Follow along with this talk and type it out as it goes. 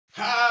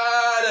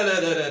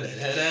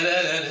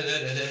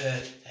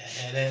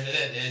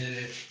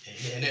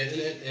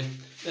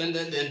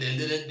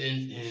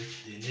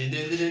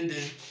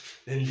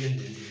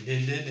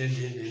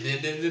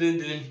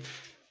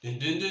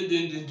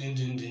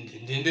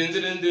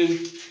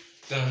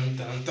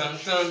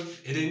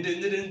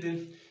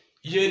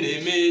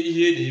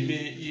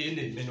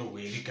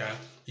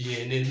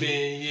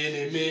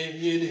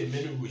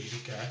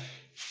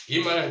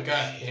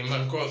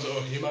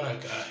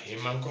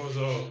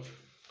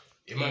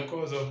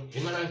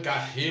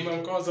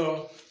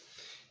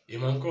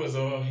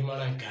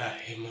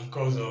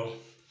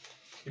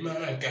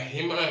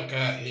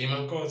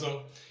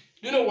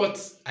You know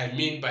what I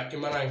mean by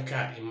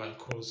imaranka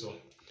imankozo?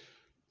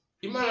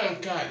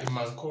 Imaranka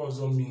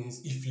imankozo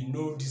means if you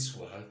know this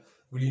one,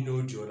 will you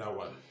know the other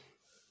one?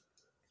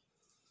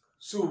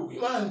 So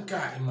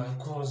imaranka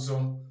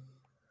imankozo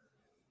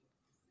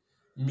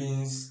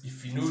means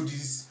if you know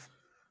this,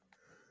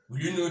 will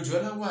you know the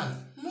other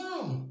one?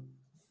 No.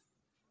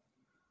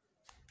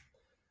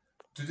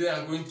 Today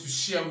I'm going to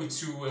share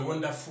with you a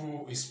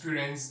wonderful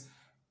experience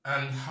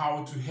and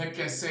how to help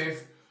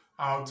yourself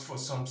out for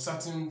some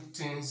certain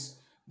things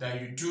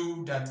that you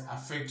do that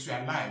affect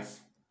your life.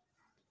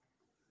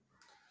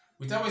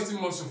 Without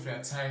wasting most of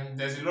your time,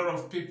 there's a lot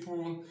of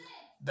people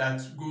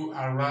that go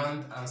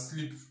around and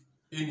sleep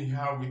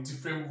anyhow with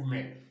different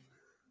women.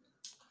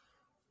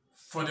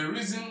 For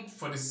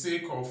the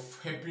sake of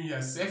helping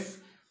yourself,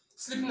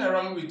 sleeping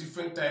around with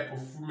different type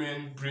of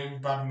women bring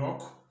bad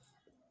luck.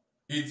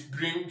 It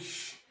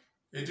brings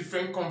a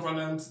different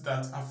covenant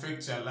that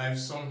affects your life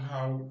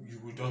somehow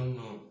you don't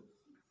know.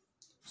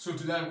 So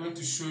today I'm going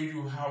to show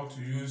you how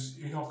to use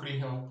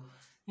ekeneekenkwo.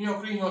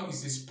 Ekeneekenkwo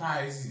is a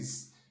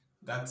spice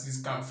that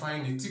is can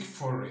find in a thick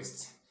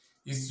forest.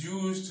 It's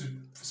used to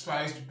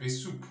spice pepper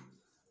soup.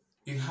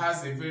 It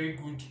has a very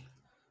good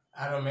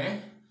aroma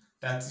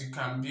that you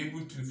can be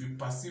able to, if you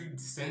perceive the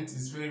scent,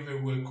 is very,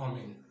 very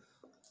welcoming.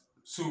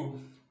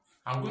 So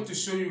I'm going to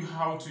show you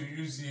how to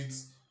use it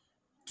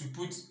to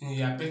put in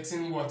your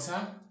bathing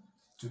water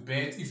to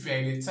bathe if you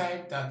are the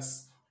type that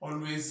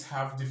always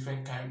have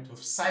different kind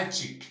of side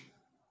chick.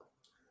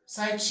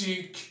 Side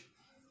chick,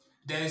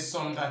 there is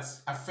some that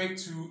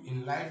affect you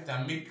in life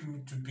that make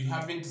you to be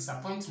having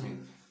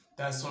disappointment.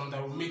 There are some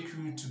that will make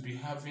you to be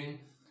having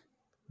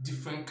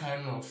different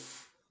kind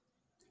of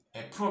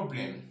a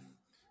problem.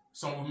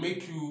 Some will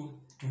make you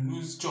to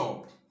lose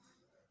job.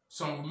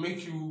 Some will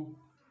make you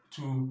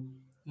to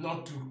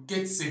not to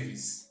get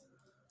service.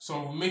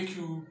 Some will make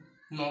you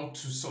not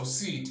to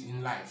succeed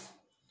in life.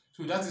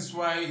 So that is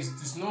why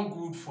it's not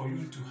good for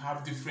you to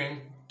have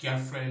different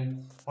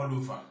girlfriends all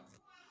over.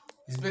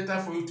 It's better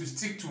for you to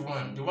stick to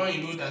one. The one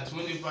you know that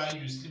whenever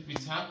you sleep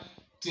with her,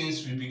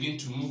 things will begin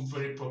to move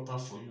very proper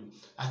for you.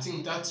 I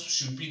think that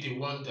should be the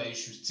one that you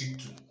should stick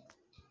to.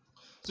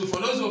 So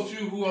for those of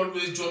you who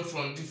always jump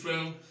from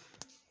different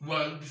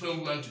woman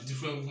to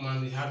different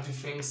woman, they have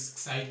different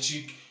side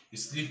chick, you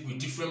sleep with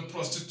different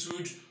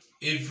prostitute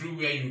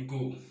everywhere you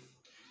go.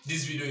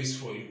 This video is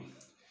for you.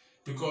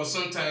 Because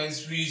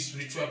sometimes we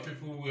spiritual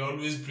people, we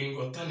always bring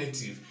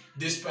alternative.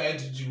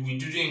 Despite we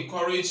do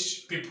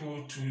encourage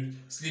people to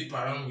sleep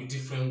around with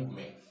different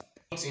women.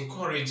 Not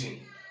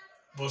encouraging,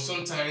 but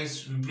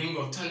sometimes we bring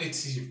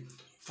alternative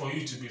for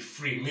you to be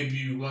free. Maybe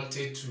you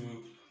wanted to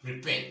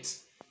repent.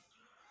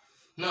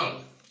 Now,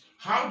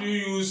 how do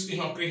you use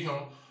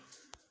ekeneekenkwo?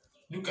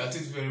 Look at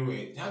it very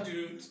well. How do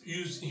you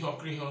use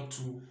ekeneekenkwo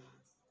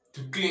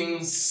to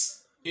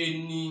cleanse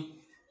any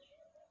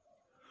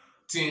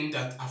thing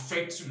that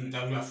affects you,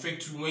 that will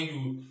affect you when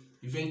you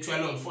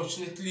eventually,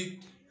 unfortunately,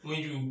 when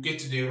you get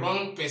to the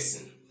wrong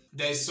person?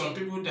 There is some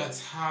people that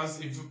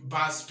has a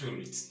bad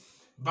spirit.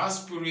 Bad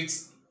spirit,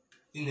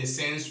 in a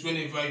sense,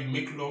 whenever you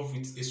make love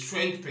with a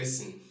strange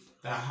person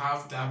that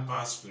have that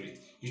bad spirit,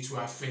 it will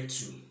affect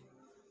you.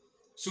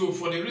 So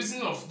for the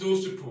reason of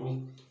those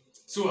people,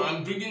 so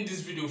I'm bringing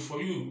this video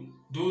for you,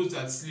 those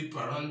that sleep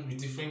around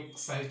with different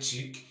side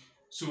chick.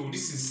 So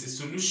this is a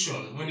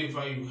solution.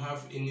 Whenever you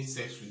have any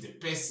sex with a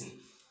person,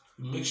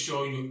 you make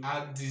sure you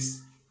add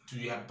this to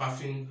your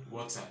bathing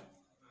water.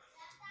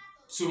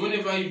 So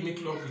whenever you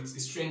make love with a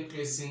strange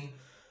person,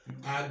 you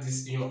add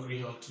this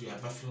ekeneekenkwo to your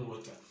bathing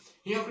water.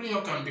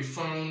 Ekeneekenkwo can be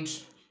found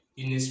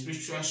in a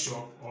spiritual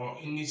shop or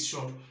any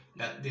shop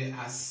that they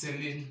are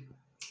selling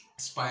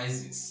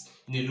spices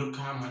in a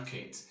local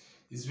market.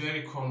 It's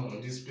very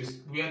common. This place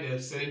where they are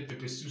selling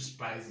pepper soup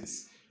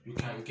spices, you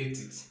can get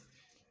it.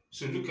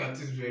 So look at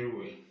it very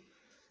well.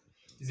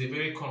 It's a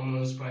very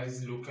common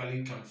spice locally.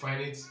 You can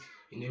find it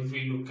in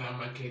every local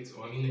market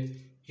or in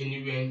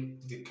anywhere.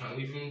 They can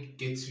even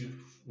get you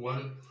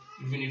one,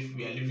 even if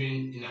we are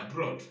living in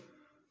abroad.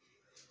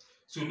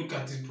 So look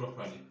at it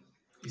properly.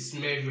 It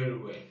smells very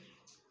well.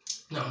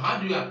 Now, how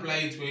do you apply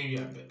it when you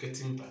are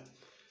getting bath?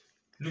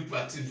 Look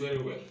at it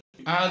very well.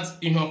 Add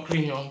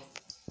ekeneekenkwo.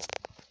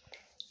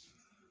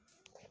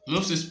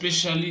 Most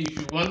especially if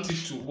you want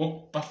it to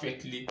work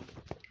perfectly,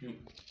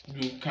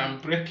 you can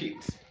break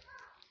it.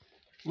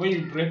 When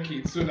you break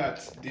it, so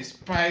that the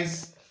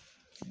spice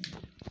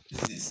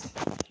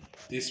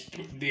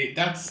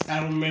that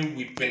aroma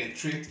will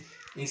penetrate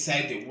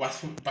inside the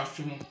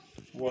bathroom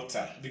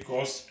water,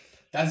 because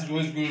that's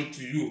what it's going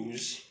to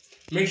use.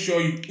 Make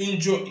sure you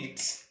injure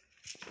it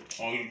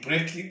or you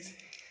break it,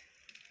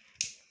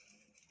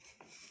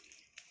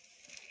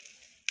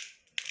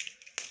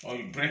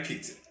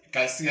 You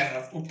can see I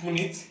have opened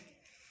it.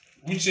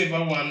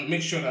 Whichever one,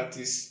 make sure that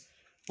is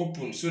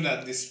open so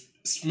that the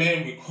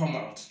smell will come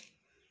out,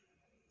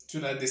 so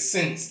that the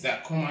scent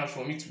that come out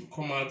from it will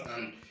come out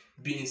and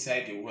be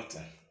inside the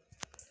water.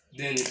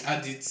 Then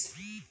add it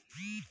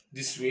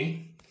this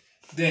way.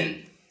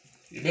 Then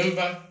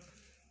remember,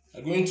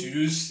 I'm going to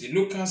use a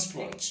local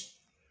sponge.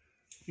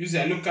 Use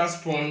a local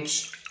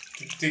sponge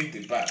to take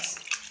the bath.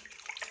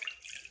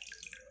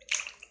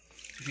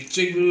 If you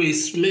check the way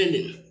it's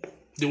smelling,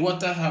 the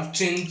water have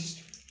changed.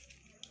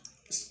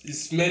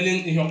 It's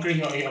smelling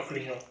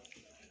here.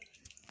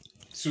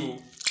 So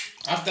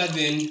after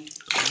then,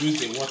 use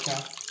the water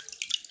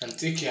and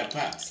take your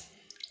bath.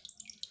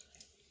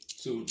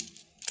 So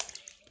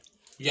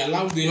you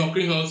allow the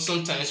here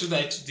sometimes so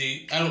that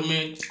the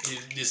aroma,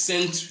 the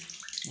scent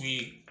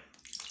will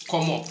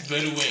come up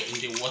very well in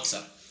the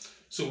water.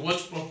 So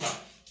watch proper.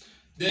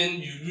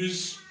 Then you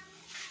use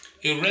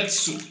a red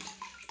soap.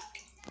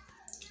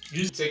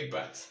 Use take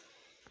bath.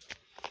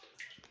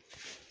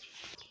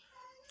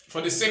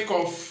 For the sake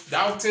of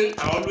doubting,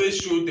 I always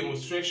show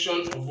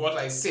demonstration of what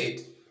I said.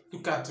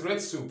 Look at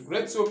red soap.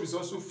 Red soap is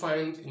also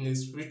found in a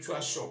spiritual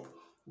shop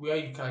where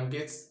you can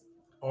get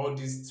all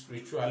these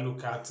spiritual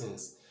local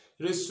things.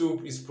 Red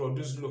soap is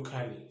produced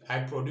locally. I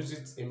produce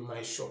it in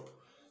my shop.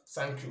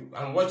 Thank you.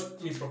 And watch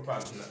me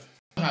properly now.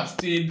 I have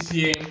stayed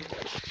here.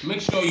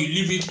 Make sure you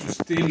leave it to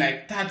stay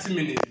like 30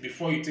 minutes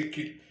before you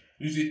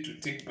use it to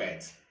take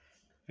bath.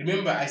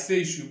 Remember, I say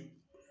you should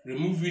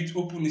remove it,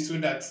 open it so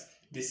that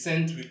the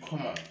scent will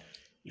come out.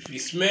 If you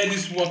smell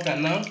this water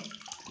now,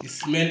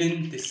 it's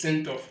smelling the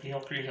scent of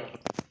ekeneekenkwo.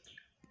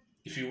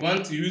 If you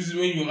want to use it,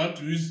 when you want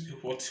to use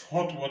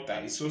hot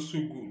water, it's also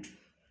good.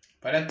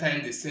 By that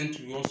time, the scent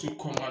will also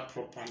come out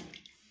properly.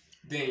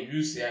 Then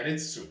use a red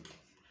soap.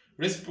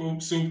 Red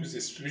soap is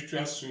a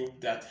spiritual soap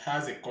that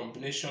has a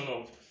combination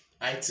of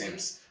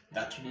items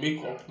that will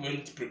make up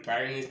when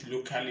preparing it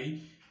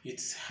locally.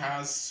 It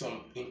has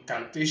some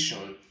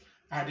incantation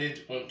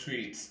added onto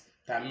it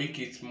that make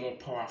it more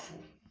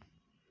powerful.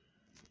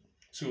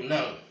 So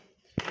now,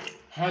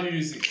 how do you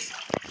use it?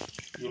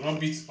 You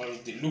rub it on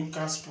the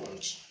local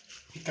sponge.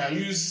 You can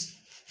use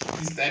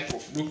this type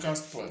of local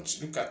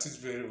sponge. Look at it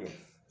very well.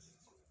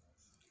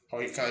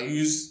 Or you can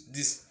use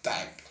this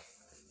type.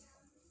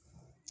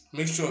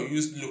 Make sure you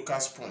use local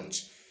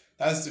sponge.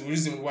 That's the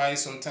reason why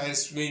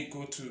sometimes when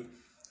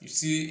you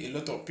see a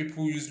lot of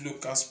people use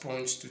local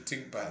sponge to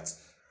take baths.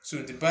 So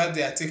the bath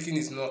they are taking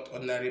is not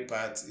ordinary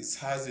bath. It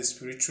has a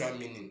spiritual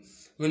meaning.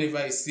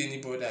 Whenever you see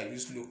anybody that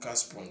use local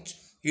sponge,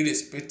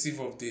 irrespective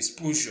of the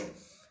exposure,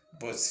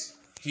 but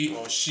he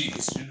or she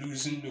is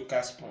using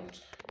local sponge,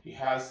 he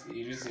has a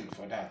reason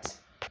for that.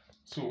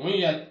 So when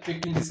you are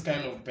taking this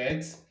kind of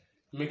bath,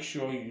 make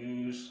sure you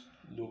use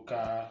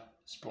local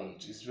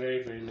sponge. It's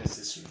very, very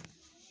necessary.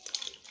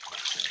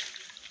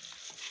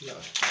 Now,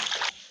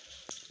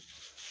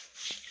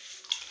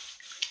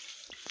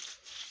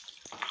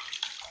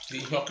 the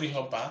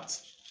ekeneekenkwo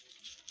bath.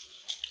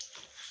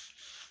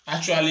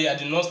 Actually, I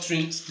did not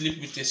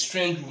sleep with a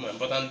strange woman,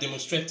 but I'm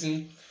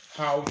demonstrating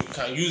how you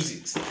can use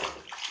it.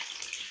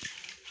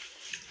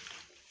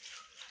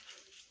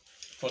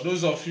 For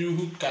those of you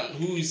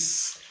who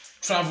is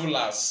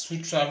travelers,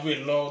 who travel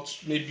a lot,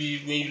 maybe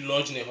when you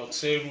lodge in a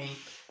hotel room,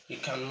 you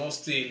cannot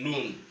stay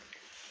alone.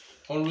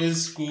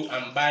 Always go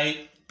and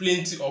buy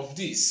plenty of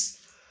this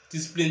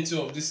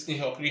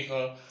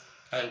ekeneekenkwo,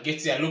 and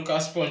get your local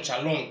sponge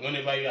along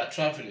whenever you are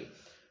traveling,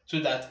 so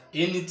that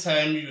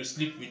anytime you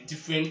sleep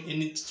with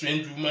any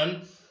strange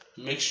woman,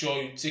 make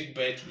sure you take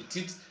bath with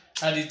it,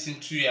 add it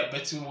into your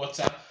bathing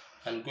water,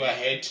 and go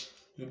ahead.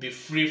 You'll be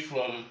free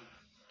from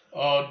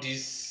all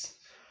this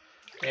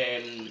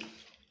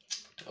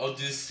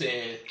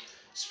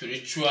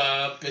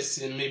spiritual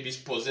person, maybe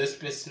possessed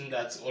person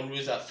that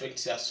always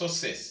affects your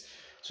success,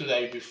 so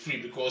that you'll be free,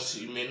 because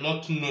you may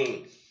not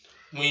know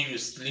when you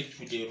sleep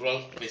with the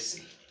wrong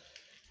person.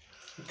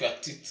 Look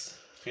at it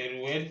very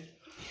well. It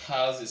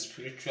has a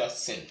spiritual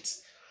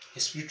scent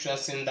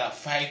that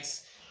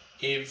fights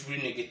every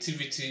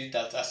negativity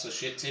that's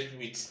associated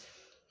with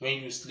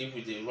when you sleep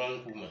with the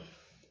wrong woman.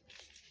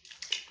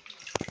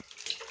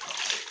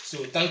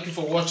 So thank you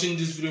for watching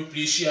this video.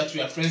 Please share to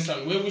your friends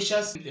and well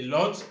wishers. A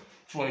lot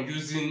for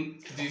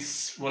using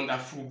this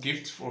wonderful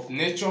gift of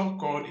nature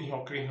called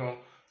ekeneekenkwo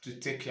to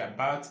take your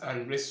bath,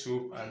 and red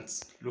soap and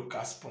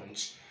local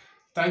sponge.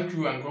 Thank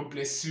you and God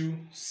bless you.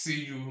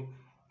 See you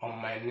on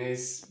my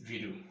next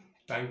video.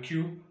 Thank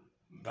you.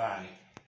 Bye.